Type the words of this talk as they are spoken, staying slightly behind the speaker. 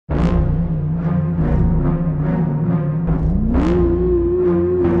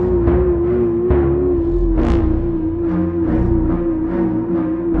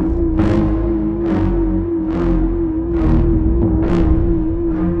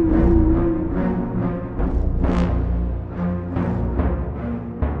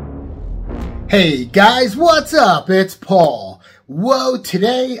Hey guys, what's up? It's Paul. Whoa,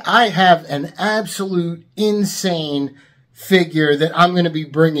 today I have an absolute insane figure that I'm going to be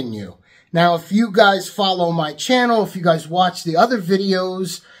bringing you. Now, if you guys follow my channel, if you guys watch the other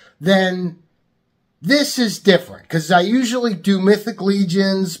videos, then this is different because I usually do Mythic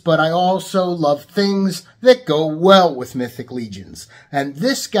Legions, but I also love things that go well with Mythic Legions. And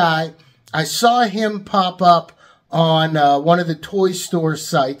this guy, I saw him pop up on one of the toy store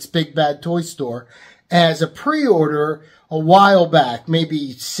sites, Big Bad Toy Store, as a pre-order a while back,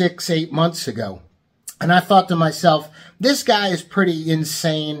 maybe 6-8 months ago. And I thought to myself, this guy is pretty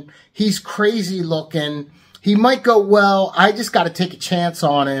insane. He's crazy looking. He might go well. I just got to take a chance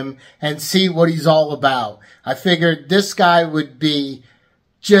on him and see what he's all about. I figured this guy would be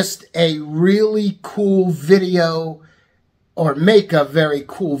just a really cool video, or make a very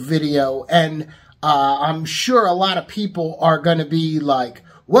cool video. And I'm sure a lot of people are going to be like,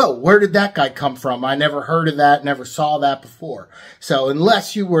 whoa, where did that guy come from? I never heard of that, never saw that before. So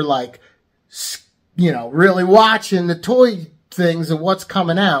unless you were like, you know, really watching the toy things of what's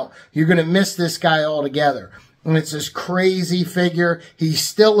coming out, you're going to miss this guy altogether. And it's this crazy figure. He's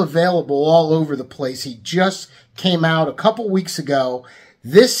still available all over the place. He just came out a couple weeks ago.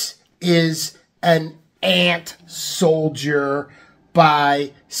 This is an ant soldier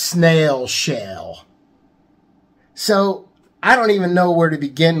by Snail. So I don't even know where to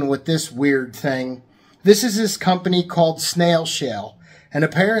begin with this weird thing. This is this company called Snail, and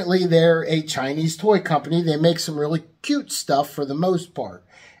apparently they're a Chinese toy company. They make some really cute stuff for the most part.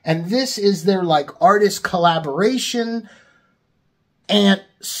 And this is their like artist collaboration ant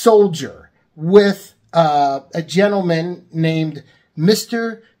soldier with a gentleman named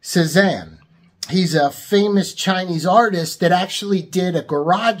Mr. Cezanne. He's a famous Chinese artist that actually did a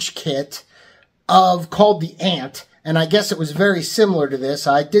garage kit called the Ant, and I guess it was very similar to this.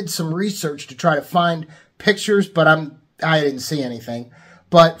 I did some research to try to find pictures, but I didn't see anything.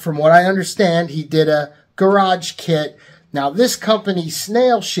 But from what I understand, he did a garage kit. Now, this company,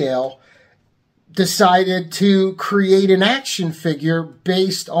 Snail, decided to create an action figure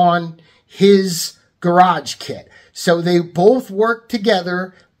based on his garage kit. So they both worked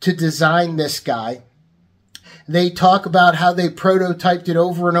together to design this guy. They talk about how they prototyped it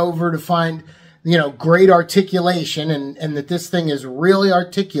over and over to find, you know, great articulation and that this thing is really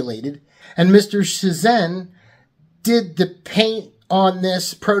articulated. And Mr. Cezanne did the paint on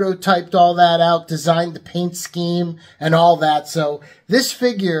this, prototyped all that out, designed the paint scheme and all that. So this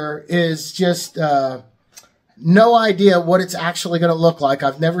figure is just no idea what it's actually going to look like.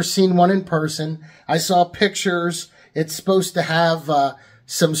 I've never seen one in person. I saw pictures. It's supposed to have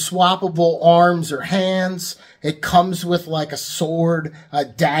some swappable arms or hands. It comes with like a sword, a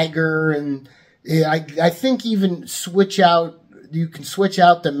dagger, and I think even you can switch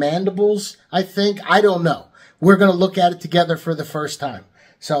out the mandibles, I think. I don't know. We're going to look at it together for the first time.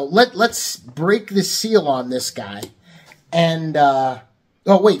 So let's break the seal on this guy. And, oh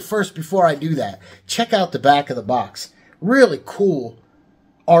wait, first, before I do that, check out the back of the box. Really cool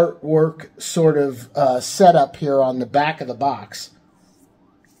artwork sort of setup here on the back of the box.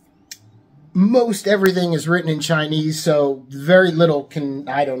 Most everything is written in Chinese, so very little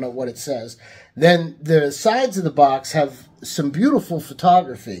I don't know what it says. Then the sides of the box have some beautiful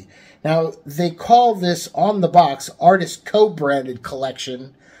photography. Now, they call this on the box artist co-branded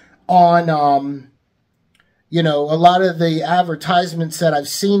collection. On, you know, a lot of the advertisements that I've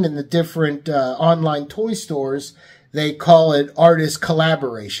seen in the different online toy stores, they call it artist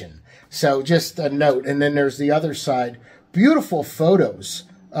collaboration. So just a note. And then there's the other side. Beautiful photos.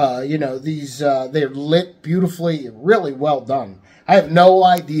 You know, they're lit beautifully, really well done. I have no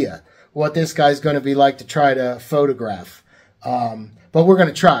idea what this guy's going to be like to try to photograph. But we're going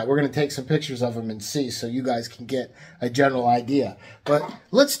to try. We're going to take some pictures of him and see so you guys can get a general idea. But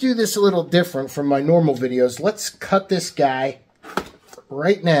let's do this a little different from my normal videos. Let's cut this guy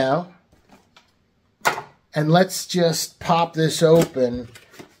right now. And let's just pop this open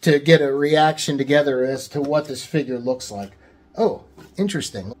to get a reaction together as to what this figure looks like. Oh,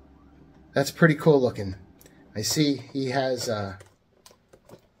 interesting. That's pretty cool looking. I see he has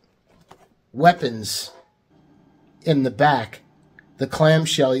weapons in the back. The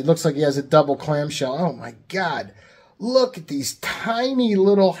clamshell. He looks like he has a double clamshell. Oh my God. Look at these tiny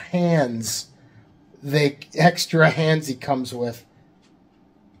little hands. The extra hands he comes with.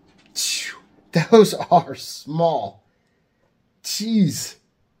 Those are small. Jeez.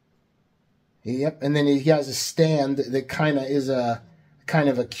 Yep, and then he has a stand that kind of is a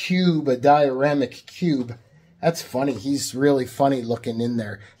cube, a dioramic cube. That's funny. He's really funny looking in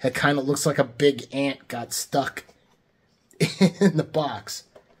there. It kind of looks like a big ant got stuck in the box.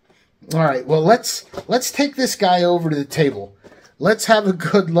 All right, well, let's take this guy over to the table. Let's have a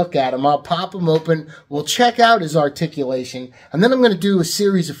good look at him. I'll pop him open. We'll check out his articulation, and then I'm going to do a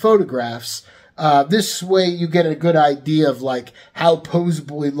series of photographs. This way you get a good idea of like how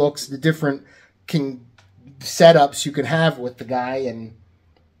poseable he looks, the different setups you can have with the guy, and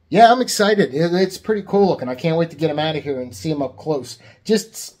yeah, I'm excited. It's pretty cool looking. I can't wait to get him out of here and see him up close.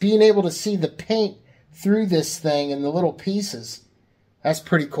 Just being able to see the paint through this thing and the little pieces, that's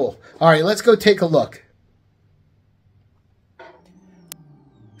pretty cool. All right, let's go take a look.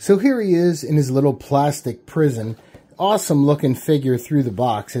 So here he is in his little plastic prison. Awesome looking figure through the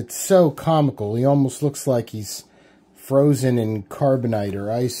box. It's so comical. He almost looks like he's frozen in carbonite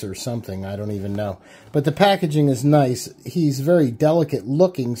or ice or something. I don't even know. But the packaging is nice. He's very delicate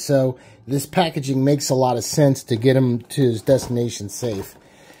looking, so this packaging makes a lot of sense to get him to his destination safe.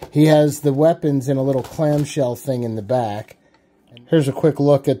 He has the weapons in a little clamshell thing in the back. Here's a quick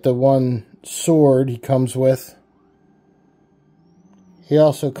look at the one sword he comes with. He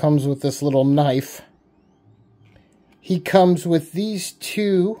also comes with this little knife. He comes with these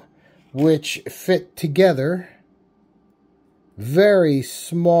two, which fit together. Very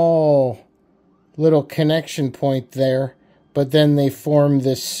small little connection point there, but then they form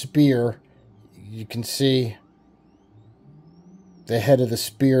this spear. You can see the head of the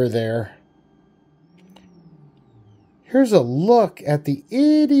spear there. Here's a look at the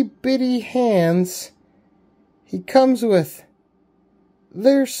itty-bitty hands he comes with.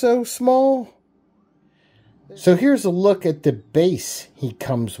 They're so small. So here's a look at the base he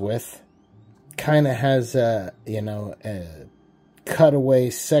comes with. Kind of has a, a cutaway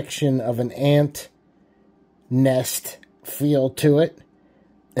section of an ant nest feel to it.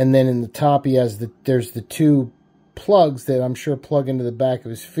 And then in the top he has there's the two plugs that I'm sure plug into the back of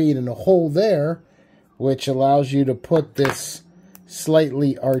his feet, and a hole there which allows you to put this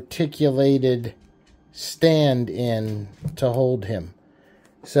slightly articulated stand in to hold him.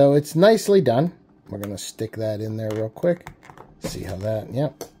 So it's nicely done. We're going to stick that in there real quick. See how that,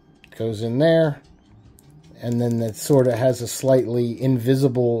 yep, goes in there. And then that sort of has a slightly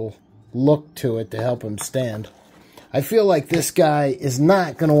invisible look to it to help him stand. I feel like this guy is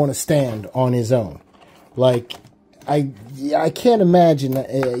not going to want to stand on his own. Like, I can't imagine,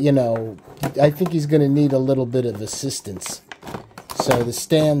 I think he's going to need a little bit of assistance. So the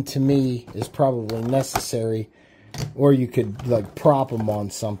stand, to me, is probably necessary. Or you could, like, prop him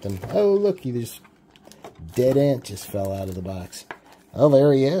on something. Oh, look, this dead ant just fell out of the box. Oh,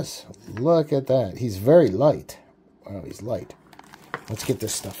 there he is. Look at that. He's very light. Wow, he's light. Let's get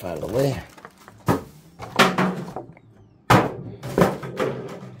this stuff out of the way.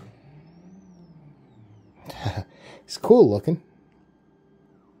 He's cool looking.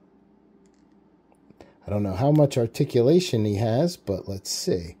 I don't know how much articulation he has, but let's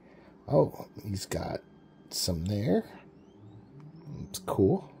see. Oh, he's got some there. It's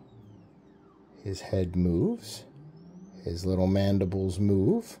cool. His head moves. His little mandibles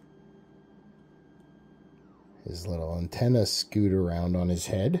move. His little antenna scoot around on his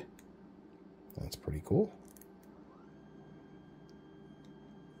head. That's pretty cool.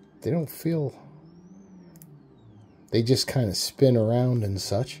 They don't feel... They just kind of spin around and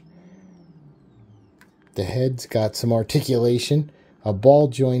such. The head's got some articulation. A ball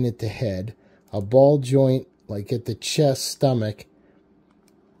joint at the head. A ball joint like at the chest, stomach.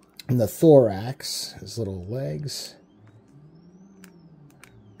 And the thorax. His little legs.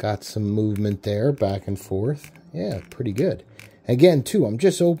 Got some movement there, back and forth. Yeah, pretty good. Again, too, I'm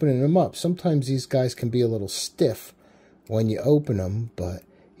just opening them up. Sometimes these guys can be a little stiff when you open them, but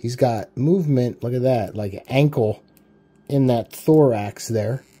he's got movement. Look at that, like ankle in that thorax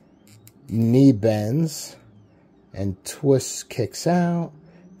there. Knee bends and twists, kicks out.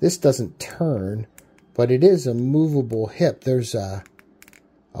 This doesn't turn, but it is a movable hip. There's a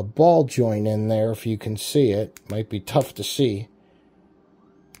ball joint in there, if you can see it. Might be tough to see.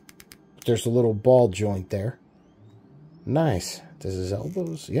 There's a little ball joint there. Nice. Does his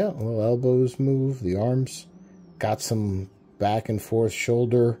elbows? Yeah, little elbows move. The arms got some back and forth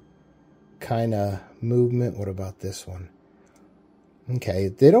shoulder kind of movement. What about this one? Okay,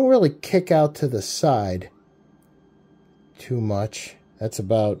 they don't really kick out to the side too much. That's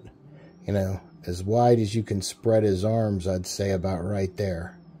about, as wide as you can spread his arms, I'd say about right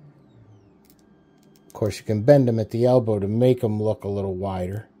there. Of course, you can bend him at the elbow to make him look a little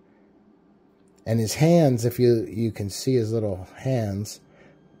wider. And his hands, if you can see his little hands,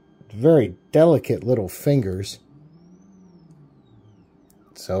 very delicate little fingers.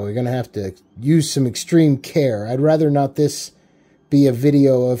 So we're going to have to use some extreme care. I'd rather not this be a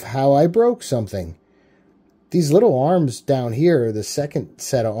video of how I broke something. These little arms down here, the second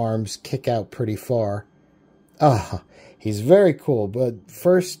set of arms, kick out pretty far. Ah, he's very cool, but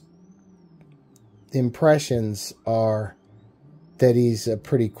first impressions are that he's a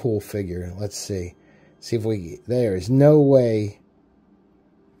pretty cool figure. Let's see. See if we... There is no way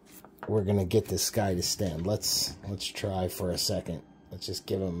we're going to get this guy to stand. Let's try for a second. Let's just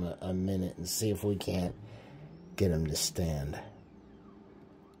give him a minute and see if we can't get him to stand.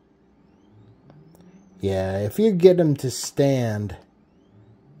 Yeah, if you get him to stand,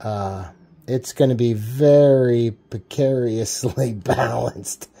 it's going to be very precariously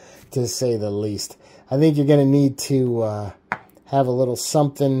balanced, to say the least. I think you're going to need to have a little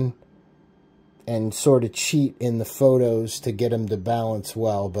something and sort of cheat in the photos to get him to balance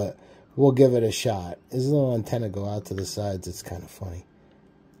well, but we'll give it a shot. His little antenna go out to the sides. It's kind of funny.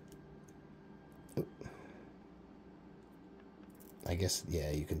 I guess,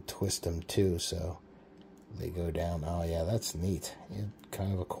 yeah, you can twist them too, so they go down. Oh, yeah, that's neat. You're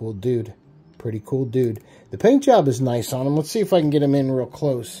kind of a cool dude. Pretty cool dude. The paint job is nice on him. Let's see if I can get him in real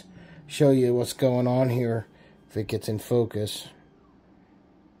close. Show you what's going on here, if it gets in focus.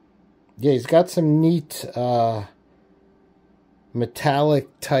 Yeah, he's got some neat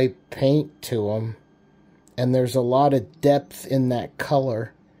metallic type paint to him. And there's a lot of depth in that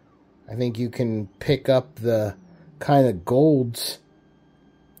color. I think you can pick up the kind of golds.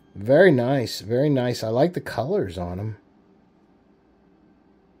 Very nice, very nice. I like the colors on him.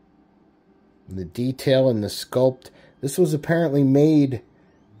 The detail and the sculpt. This was apparently made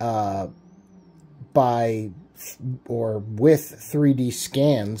by or with 3D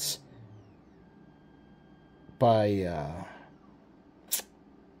scans by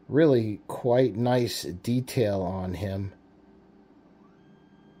really quite nice detail on him.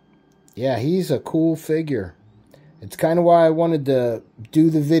 Yeah, he's a cool figure. It's kind of why I wanted to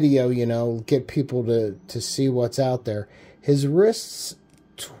do the video, you know, get people to see what's out there. His wrists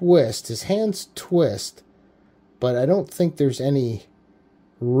twist, his hands twist, but I don't think there's any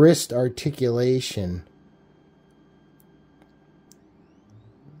wrist articulation.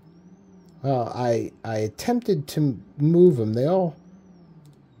 Well, I attempted to move them. They all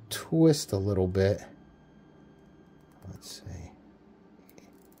twist a little bit. Let's see.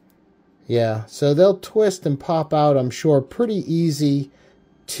 Yeah, so they'll twist and pop out, I'm sure. Pretty easy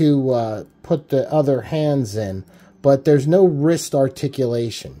to put the other hands in, but there's no wrist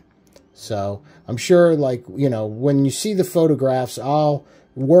articulation. So I'm sure, like, you know, when you see the photographs, I'll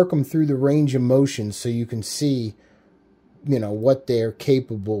work them through the range of motion so you can see, you know, what they're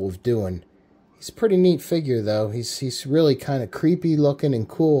capable of doing. He's a pretty neat figure, though. He's really kind of creepy looking and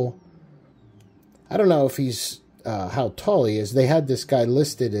cool. I don't know if he's how tall he is. They had this guy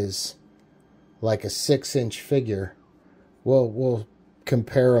listed as like a 6-inch figure. We'll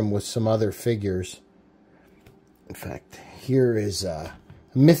compare him with some other figures. In fact, here is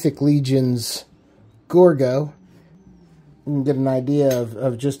Mythic Legion's Gorgo. You can get an idea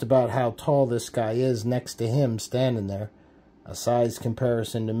of just about how tall this guy is next to him standing there. A size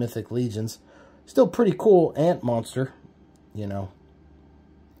comparison to Mythic Legion's. Still pretty cool ant monster, you know.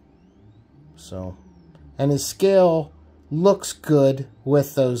 So, and his scale looks good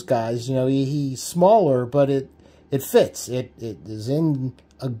with those guys. You know, he's smaller, but it fits. It is in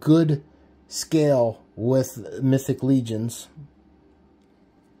a good scale with Mythic Legions.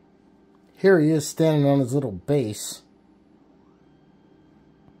 Here he is standing on his little base.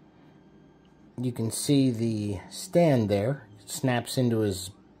 You can see the stand there. It snaps into his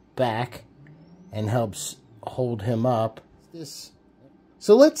back and helps hold him up.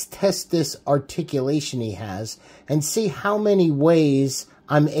 So let's test this articulation he has and see how many ways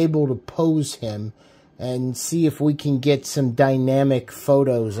I'm able to pose him and see if we can get some dynamic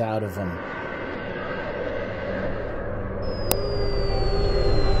photos out of him.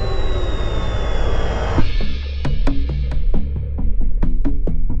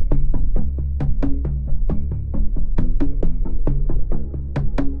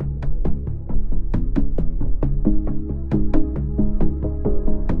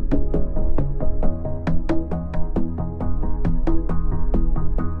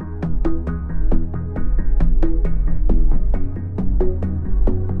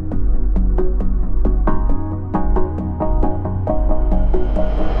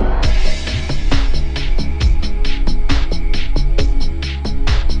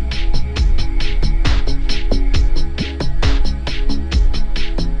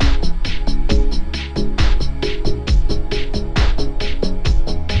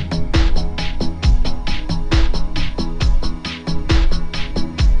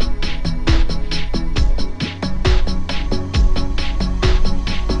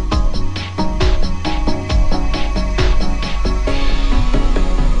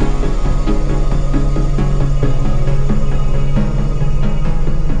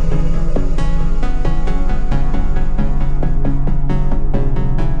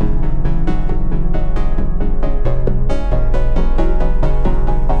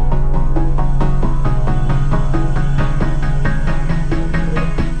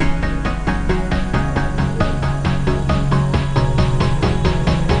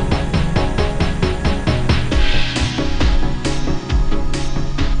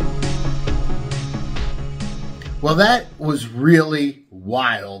 Well, that was really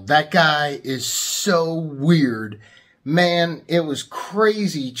wild. That guy is so weird. Man, it was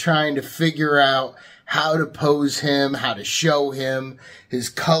crazy trying to figure out how to pose him, how to show him, his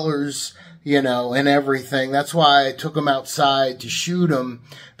colors, you know, and everything. That's why I took him outside to shoot him,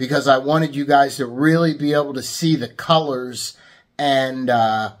 because I wanted you guys to really be able to see the colors. And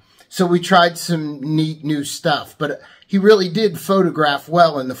so we tried some neat new stuff. But he really did photograph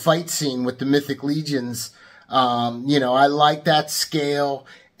well in the fight scene with the Mythic Legions. You know, I like that scale,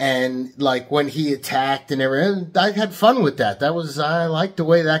 and like when he attacked and everything, I had fun with that. I liked the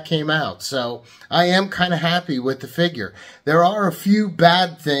way that came out. So I am kind of happy with the figure. There are a few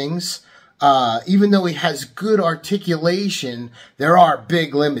bad things. Even though he has good articulation, there are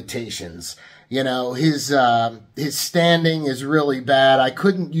big limitations. You know, his standing is really bad. I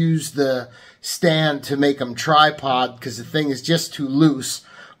couldn't use the stand to make him tripod because the thing is just too loose.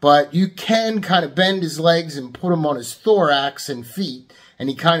 But you can kind of bend his legs and put him on his thorax and feet, and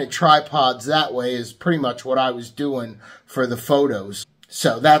he kind of tripods that way, is pretty much what I was doing for the photos.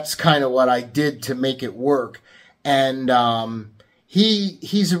 So that's kind of what I did to make it work. And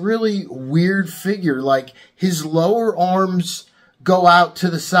he's a really weird figure. Like, his lower arms go out to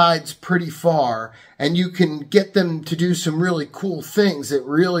the sides pretty far, and you can get them to do some really cool things. It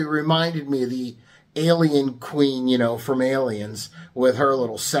really reminded me of the Alien Queen, you know, from Aliens, with her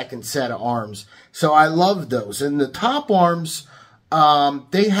little second set of arms. So I love those. And the top arms,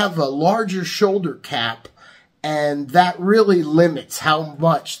 they have a larger shoulder cap, and that really limits how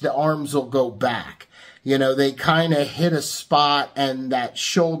much the arms will go back. You know, they kind of hit a spot, and that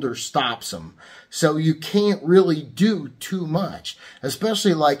shoulder stops them. So you can't really do too much,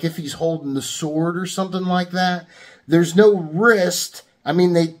 especially like if he's holding the sword or something like that. There's no wrist. I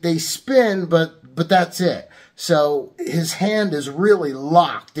mean, they spin, but that's it. So his hand is really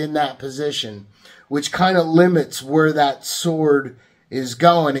locked in that position, which kind of limits where that sword is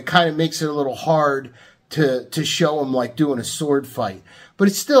going. It kind of makes it a little hard to show him like doing a sword fight. But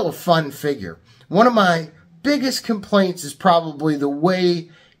it's still a fun figure. One of my biggest complaints is probably the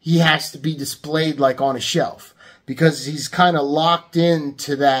way he has to be displayed like on a shelf, because he's kind of locked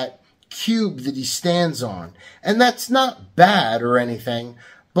into that cube that he stands on. And that's not bad or anything,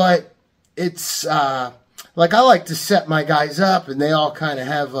 but it's like, I like to set my guys up and they all kind of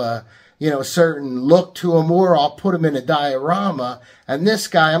have a, you know, a certain look to them, or I'll put them in a diorama, and this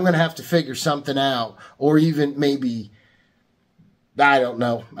guy I'm going to have to figure something out, or even maybe, I don't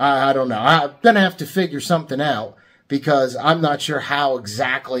know. I don't know. I'm going to have to figure something out, because I'm not sure how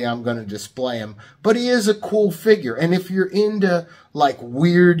exactly I'm going to display him. But he is a cool figure. And if you're into like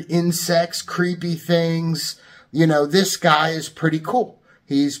weird insects, creepy things, you know, this guy is pretty cool.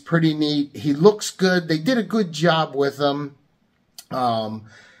 He's pretty neat. He looks good. They did a good job with him.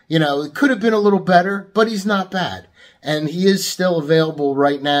 You know, it could have been a little better, but he's not bad. And he is still available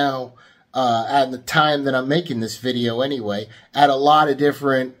right now, at the time that I'm making this video anyway, at a lot of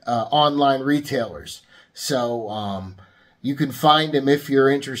different online retailers. So you can find him if you're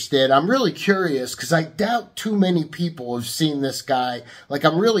interested. I'm really curious, because I doubt too many people have seen this guy. Like,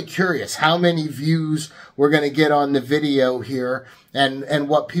 I'm really curious how many views we're going to get on the video here, and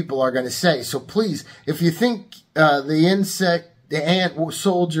what people are going to say. So please, if you think the ant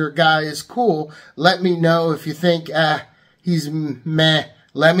soldier guy is cool, let me know. If you think he's meh,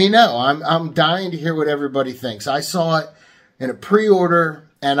 let me know. I'm dying to hear what everybody thinks. I saw it in a pre-order,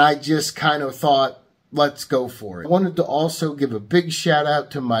 and I just kind of thought, let's go for it. I wanted to also give a big shout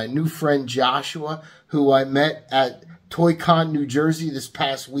out to my new friend Joshua, who I met at ToyCon, New Jersey this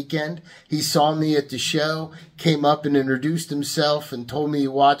past weekend. He saw me at the show, came up and introduced himself and told me he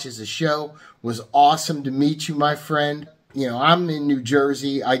watches the show. It was awesome to meet you, my friend. You know, I'm in New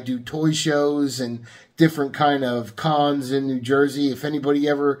Jersey. I do toy shows and different kind of cons in New Jersey. If anybody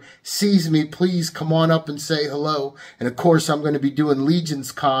ever sees me, please come on up and say hello. And of course, I'm going to be doing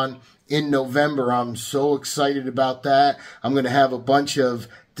Legions Con in November. I'm so excited about that. I'm going to have a bunch of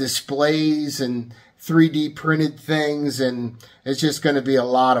displays and 3D printed things, and it's just going to be a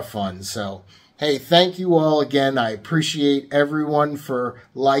lot of fun. So, hey, thank you all again. I appreciate everyone for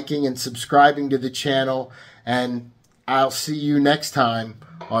liking and subscribing to the channel, and I'll see you next time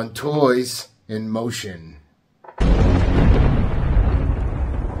on Toys in Motion.